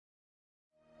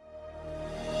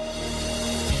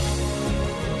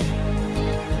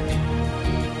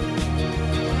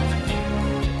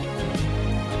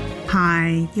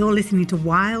Hi, you're listening to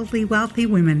Wildly Wealthy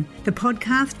Women, the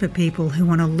podcast for people who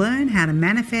want to learn how to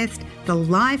manifest the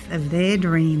life of their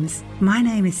dreams. My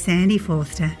name is Sandy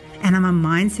Forster, and I'm a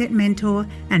mindset mentor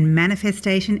and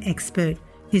manifestation expert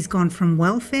who's gone from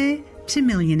welfare to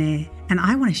millionaire, and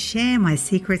I want to share my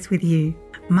secrets with you.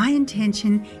 My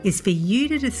intention is for you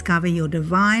to discover your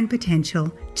divine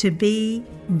potential to be,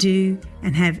 do,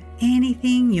 and have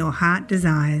anything your heart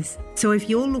desires. So if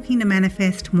you're looking to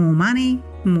manifest more money,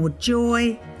 more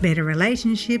joy, better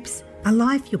relationships, a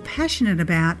life you're passionate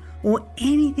about, or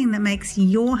anything that makes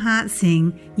your heart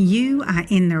sing, you are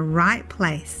in the right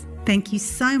place. Thank you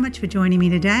so much for joining me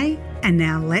today, and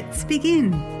now let's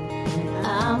begin.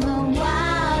 I'm a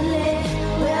wildly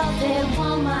wealthy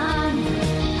woman.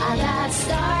 I got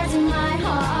stars in my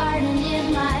heart and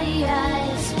in my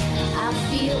eyes. I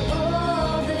feel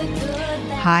all the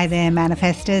good. Hi there,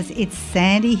 manifestors. It's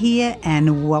Sandy here,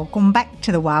 and welcome back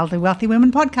to the Wildly Wealthy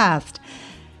Women podcast.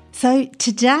 So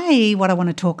today, what I want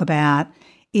to talk about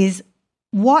is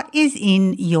what is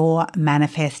in your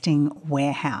manifesting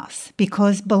warehouse.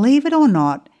 Because believe it or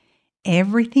not,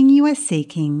 everything you are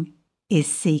seeking is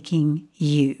seeking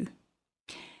you.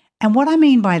 And what I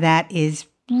mean by that is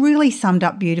really summed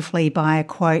up beautifully by a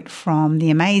quote from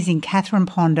the amazing Catherine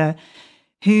Ponder,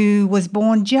 who was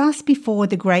born just before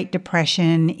the Great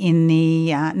Depression in the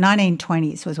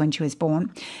 1920s was when she was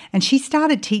born. And she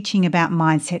started teaching about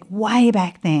mindset way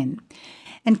back then.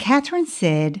 And Catherine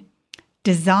said,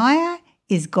 "Desire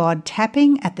is God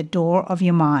tapping at the door of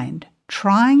your mind,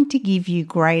 trying to give you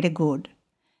greater good.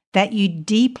 That you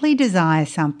deeply desire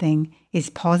something is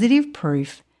positive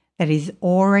proof that it is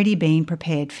already been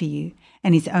prepared for you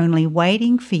and is only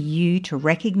waiting for you to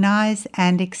recognize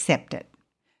and accept it."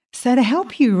 So to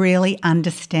help you really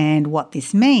understand what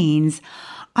this means,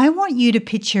 I want you to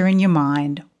picture in your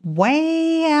mind,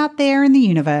 way out there in the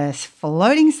universe,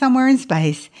 floating somewhere in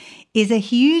space, is a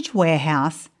huge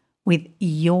warehouse with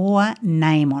your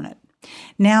name on it.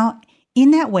 Now,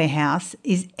 in that warehouse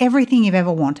is everything you've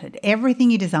ever wanted, everything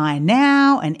you desire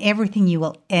now and everything you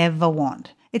will ever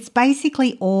want. It's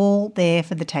basically all there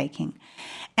for the taking.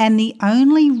 And the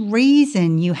only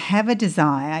reason you have a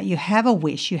desire, you have a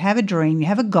wish, you have a dream, you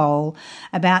have a goal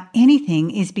about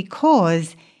anything is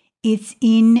because it's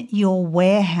in your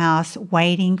warehouse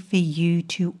waiting for you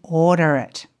to order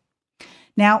it.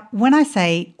 Now, when I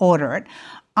say order it,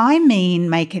 I mean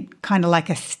make it kind of like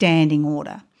a standing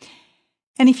order.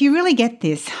 And if you really get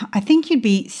this, I think you'd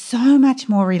be so much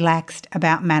more relaxed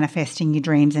about manifesting your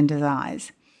dreams and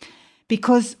desires.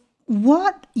 Because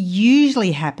what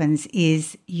usually happens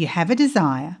is you have a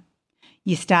desire,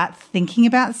 you start thinking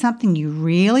about something you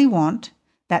really want,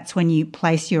 that's when you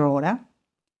place your order,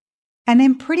 and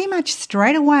then pretty much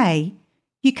straight away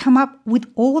you come up with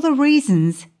all the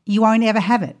reasons you won't ever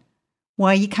have it,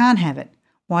 why you can't have it,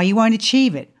 why you won't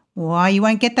achieve it, why you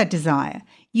won't get that desire.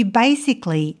 You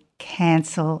basically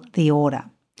cancel the order.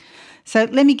 So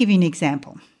let me give you an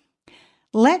example.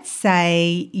 Let's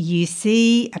say you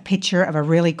see a picture of a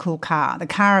really cool car, the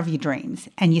car of your dreams,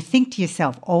 and you think to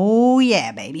yourself, oh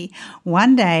yeah, baby,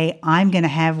 one day I'm going to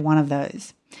have one of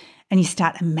those. And you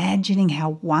start imagining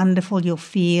how wonderful you'll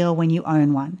feel when you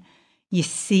own one. You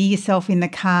see yourself in the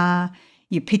car,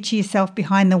 you picture yourself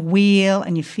behind the wheel,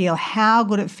 and you feel how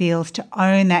good it feels to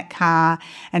own that car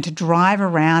and to drive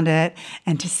around it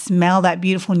and to smell that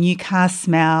beautiful new car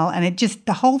smell. And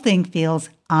the whole thing feels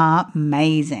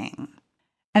amazing.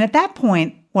 And at that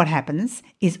point, what happens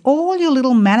is all your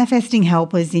little manifesting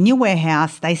helpers in your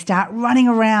warehouse, they start running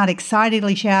around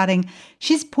excitedly shouting,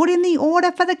 "She's put in the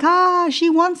order for the car. She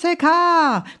wants her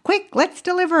car. Quick, let's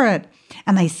deliver it."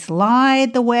 And they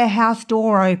slide the warehouse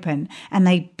door open and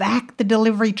they back the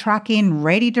delivery truck in,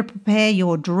 ready to prepare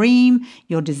your dream,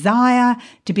 your desire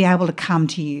to be able to come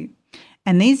to you.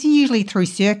 And these are usually through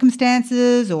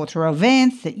circumstances or through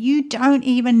events that you don't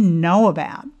even know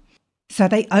about. So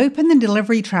they open the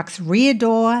delivery truck's rear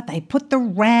door, they put the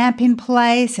ramp in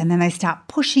place, and then they start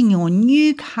pushing your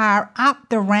new car up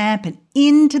the ramp and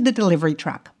into the delivery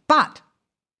truck. But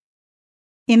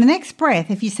in the next breath,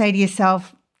 if you say to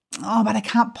yourself, "Oh, but I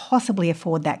can't possibly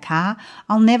afford that car.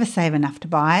 I'll never save enough to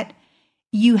buy it,"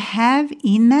 you have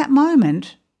in that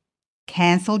moment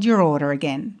cancelled your order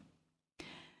again.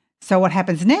 So what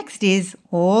happens next is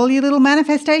all your little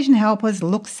manifestation helpers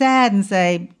look sad and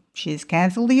say, "She's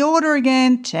cancelled the order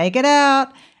again, take it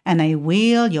out." And they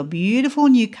wheel your beautiful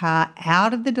new car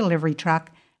out of the delivery truck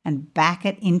and back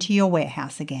it into your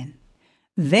warehouse again.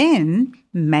 Then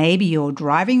maybe you're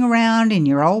driving around in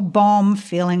your old bomb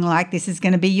feeling like this is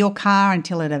going to be your car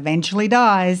until it eventually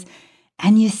dies,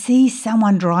 and you see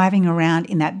someone driving around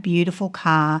in that beautiful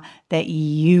car that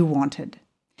you wanted.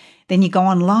 Then you go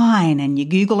online and you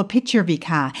Google a picture of your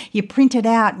car. You print it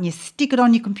out and you stick it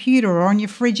on your computer or on your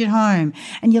fridge at home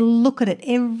and you look at it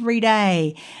every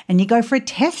day and you go for a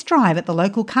test drive at the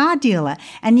local car dealer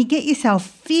and you get yourself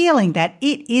feeling that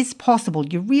it is possible.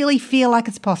 You really feel like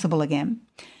it's possible again.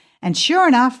 And sure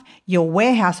enough, your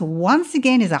warehouse once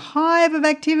again is a hive of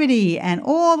activity and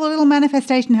all the little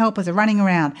manifestation helpers are running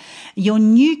around. Your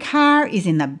new car is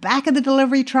in the back of the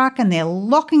delivery truck and they're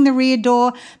locking the rear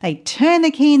door. They turn the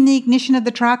key in the ignition of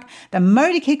the truck, the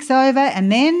motor kicks over,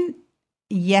 and then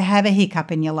you have a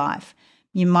hiccup in your life.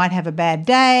 You might have a bad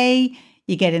day,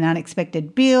 you get an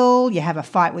unexpected bill, you have a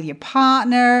fight with your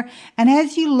partner, and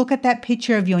as you look at that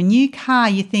picture of your new car,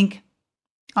 you think,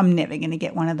 I'm never going to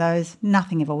get one of those.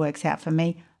 Nothing ever works out for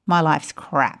me. My life's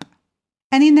crap.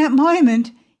 And in that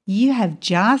moment, you have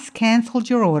just cancelled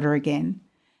your order again.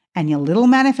 And your little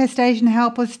manifestation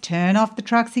helpers turn off the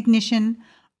truck's ignition,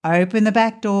 open the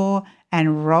back door,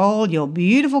 and roll your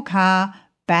beautiful car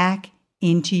back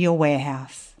into your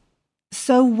warehouse.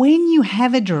 So when you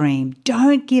have a dream,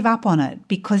 don't give up on it,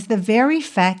 because the very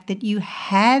fact that you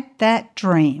had that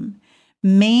dream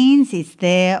means it's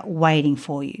there waiting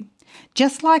for you.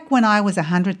 Just like when I was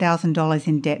 $100,000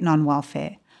 in debt and on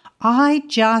welfare, I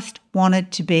just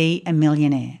wanted to be a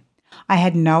millionaire. I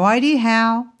had no idea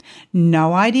how,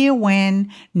 no idea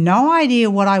when, no idea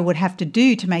what I would have to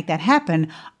do to make that happen.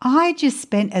 I just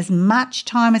spent as much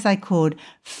time as I could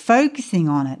focusing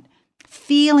on it,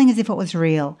 feeling as if it was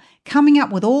real, coming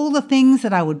up with all the things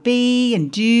that I would be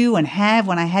and do and have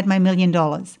when I had my $1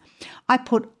 million. I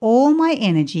put all my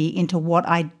energy into what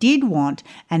I did want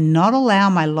and not allow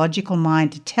my logical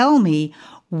mind to tell me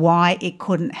why it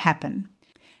couldn't happen.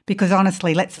 Because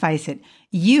honestly, let's face it,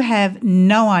 you have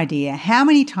no idea how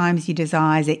many times your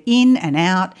desires are in and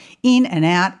out, in and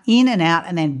out, in and out,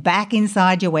 and then back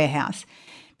inside your warehouse.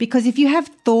 Because if you have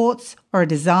thoughts or a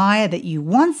desire that you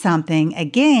want something,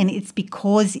 again, it's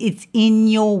because it's in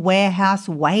your warehouse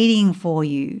waiting for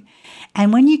you.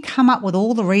 And when you come up with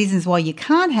all the reasons why you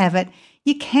can't have it,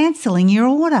 you're cancelling your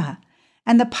order.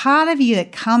 And the part of you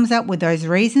that comes up with those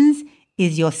reasons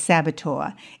is your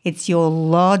saboteur. It's your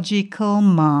logical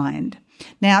mind.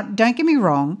 Now, don't get me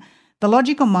wrong, the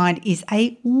logical mind is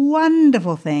a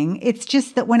wonderful thing. It's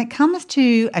just that when it comes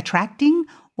to attracting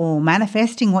or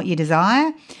manifesting what you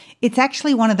desire, it's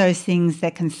actually one of those things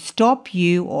that can stop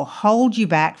you or hold you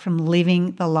back from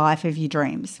living the life of your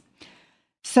dreams.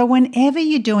 So whenever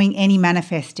you're doing any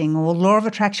manifesting or law of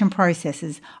attraction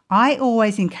processes, I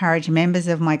always encourage members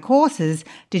of my courses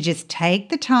to just take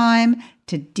the time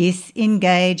to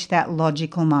disengage that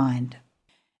logical mind.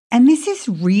 And this is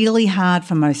really hard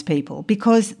for most people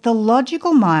because the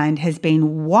logical mind has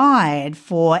been wired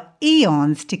for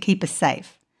eons to keep us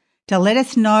safe, to let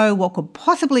us know what could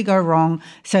possibly go wrong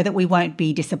so that we won't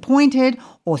be disappointed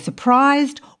or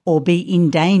surprised or be in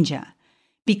danger.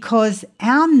 Because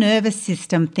our nervous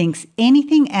system thinks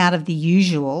anything out of the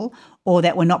usual or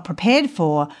that we're not prepared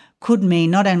for could mean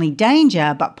not only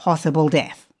danger but possible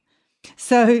death.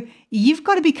 So you've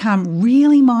got to become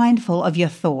really mindful of your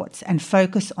thoughts and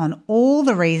focus on all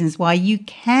the reasons why you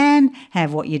can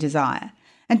have what you desire.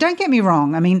 And don't get me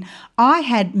wrong, I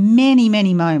had many,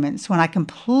 many moments when I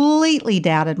completely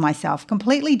doubted myself,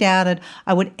 completely doubted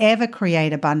I would ever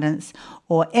create abundance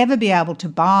or ever be able to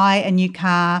buy a new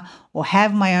car or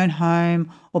have my own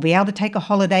home or be able to take a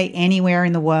holiday anywhere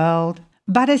in the world.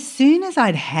 But as soon as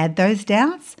I'd had those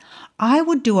doubts, I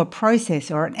would do a process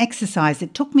or an exercise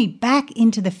that took me back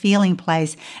into the feeling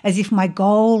place as if my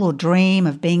goal or dream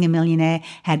of being a millionaire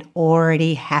had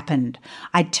already happened.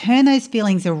 I'd turn those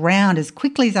feelings around as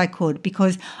quickly as I could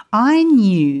because I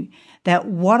knew that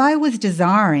what I was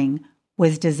desiring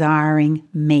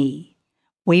me.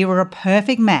 We were a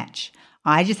perfect match.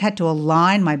 I just had to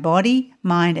align my body,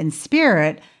 mind, and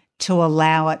spirit to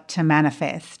allow it to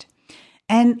manifest.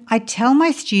 And I tell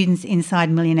my students inside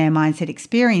Millionaire Mindset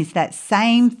Experience that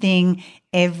same thing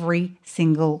every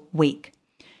single week.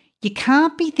 You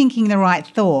can't be thinking the right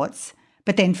thoughts,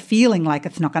 but then feeling like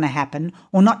it's not going to happen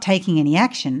or not taking any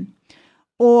action.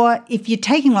 Or if you're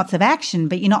taking lots of action,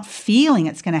 but you're not feeling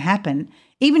it's going to happen,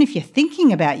 even if you're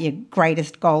thinking about your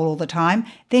greatest goal all the time,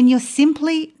 then you're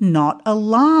simply not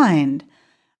aligned.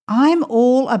 I'm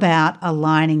all about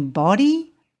aligning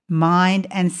body, mind,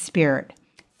 and spirit.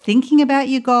 Thinking about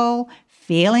your goal,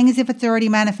 feeling as if it's already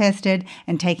manifested,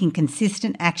 and taking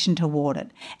consistent action toward it.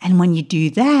 And when you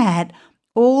do that,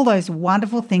 all those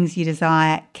wonderful things you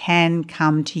desire can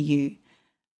come to you.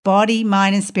 Body,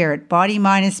 mind, and spirit. Body,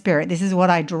 mind, and spirit. This is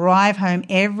what I drive home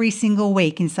every single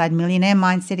week inside Millionaire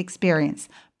Mindset Experience.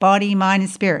 Body, mind,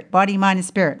 and spirit. Body, mind, and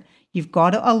spirit. You've got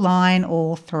to align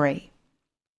all three.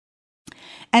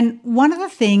 And one of the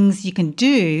things you can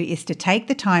do is to take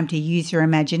the time to use your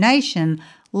imagination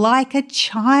like a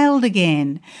child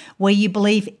again, where you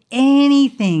believe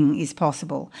anything is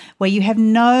possible, where you have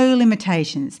no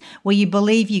limitations, where you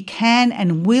believe you can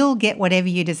and will get whatever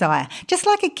you desire. Just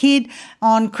like a kid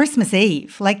on Christmas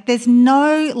Eve, like there's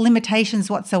no limitations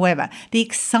whatsoever. The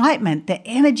excitement, the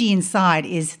energy inside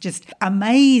is just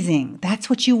amazing. That's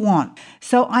what you want.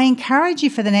 So I encourage you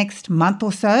for the next month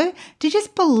or so to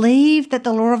just believe that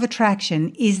the law of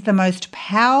attraction is the most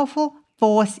powerful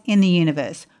force in the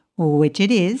universe, which it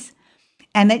is,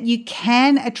 and that you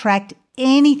can attract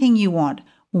anything you want,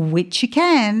 which you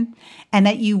can, and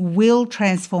that you will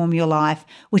transform your life,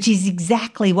 which is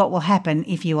exactly what will happen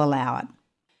if you allow it.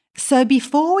 So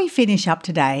before we finish up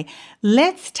today,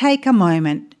 let's take a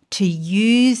moment to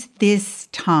use this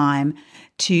time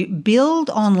to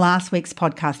build on last week's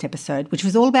podcast episode, which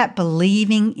was all about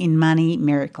believing in money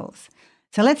miracles.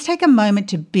 So let's take a moment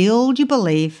to build your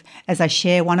belief as I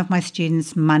share one of my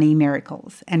students' money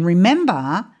miracles. And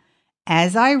remember,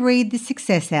 as I read the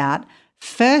success out,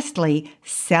 firstly,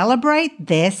 celebrate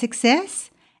their success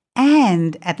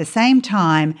and at the same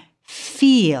time,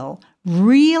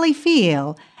 really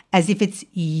feel as if it's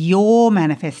your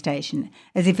manifestation,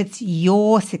 as if it's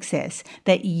your success,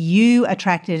 that you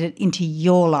attracted it into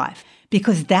your life.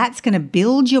 Because that's going to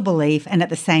build your belief and at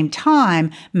the same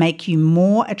time make you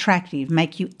more attractive,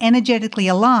 make you energetically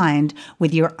aligned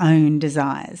with your own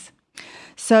desires.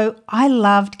 So I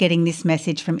loved getting this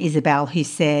message from Isabel, who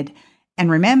said,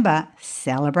 and remember,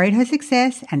 celebrate her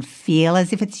success and feel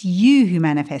as if it's you who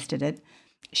manifested it.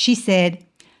 She said,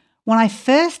 when I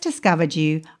first discovered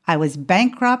you, I was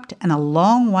bankrupt and a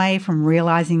long way from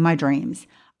realizing my dreams.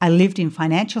 I lived in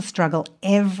financial struggle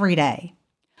every day.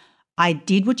 I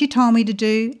did what you told me to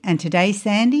do, and today,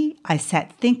 Sandy, I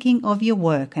sat thinking of your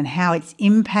work and how it's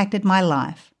impacted my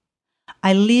life.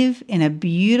 I live in a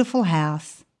beautiful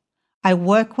house. I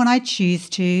work when I choose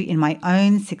to in my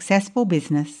own successful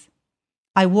business.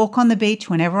 I walk on the beach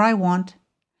whenever I want.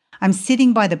 I'm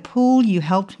sitting by the pool you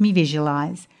helped me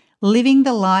visualize, living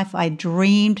the life I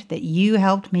dreamed that you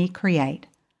helped me create.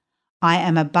 I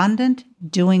am abundant,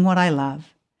 doing what I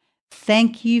love.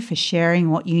 Thank you for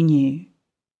sharing what you knew.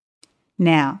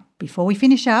 Now, before we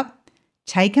finish up,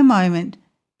 take a moment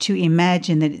to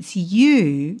imagine that it's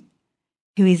you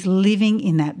who is living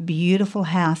in that beautiful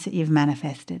house that you've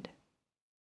manifested.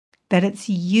 That it's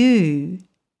you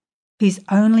who's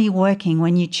only working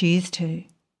when you choose to.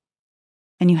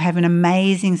 And you have an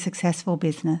amazing, successful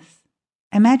business.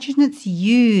 Imagine it's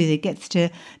you that gets to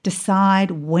decide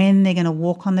when they're going to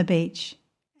walk on the beach,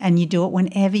 and you do it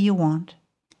whenever you want.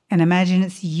 And imagine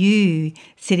it's you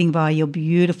sitting by your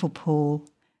beautiful pool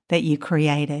that you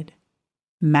created,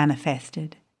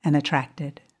 manifested, and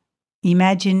attracted.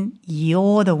 Imagine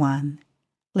you're the one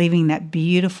living that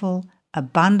beautiful,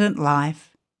 abundant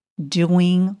life,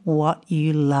 doing what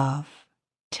you love.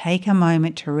 Take a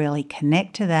moment to really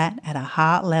connect to that at a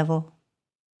heart level,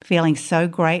 feeling so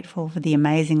grateful for the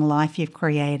amazing life you've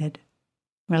created.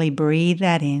 Really breathe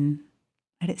that in.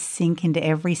 Let it sink into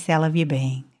every cell of your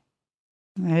being.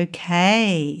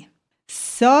 Okay,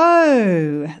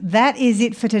 so that is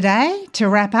it for today. To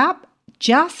wrap up,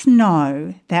 just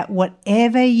know that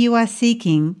whatever you are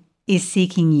seeking is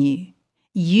seeking you.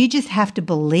 You just have to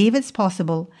believe it's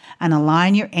possible and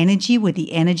align your energy with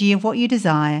the energy of what you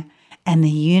desire, and the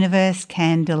universe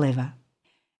can deliver.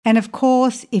 And of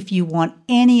course, if you want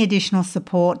any additional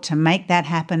support to make that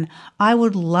happen, I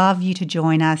would love you to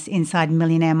join us inside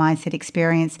Millionaire Mindset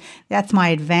Experience. That's my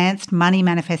advanced money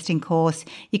manifesting course.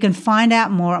 You can find out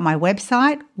more at my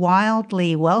website,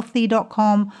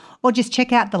 wildlywealthy.com, or just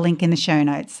check out the link in the show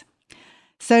notes.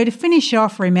 So to finish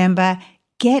off, remember,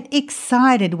 get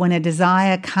excited when a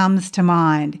desire comes to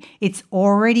mind. It's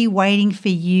already waiting for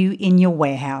you in your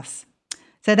warehouse.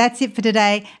 So that's it for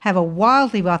today. Have a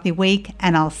wildly wealthy week,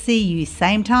 and I'll see you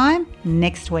same time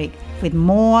next week with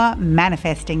more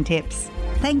manifesting tips.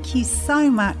 Thank you so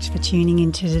much for tuning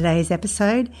into today's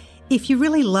episode. If you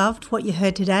really loved what you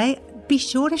heard today, be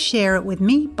sure to share it with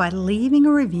me by leaving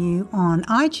a review on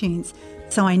iTunes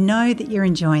so I know that you're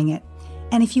enjoying it.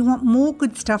 And if you want more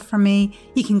good stuff from me,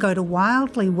 you can go to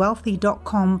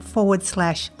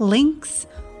wildlywealthy.com/links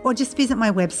or just visit my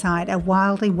website at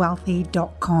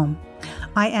wildlywealthy.com.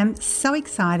 I am so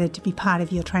excited to be part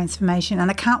of your transformation, and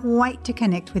I can't wait to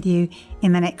connect with you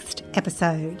in the next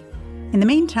episode. In the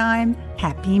meantime,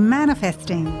 happy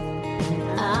manifesting.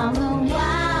 I'm a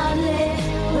wildly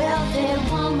wealthy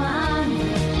woman.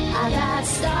 I got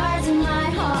stars in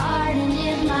my heart and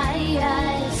in my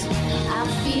eyes. I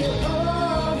feel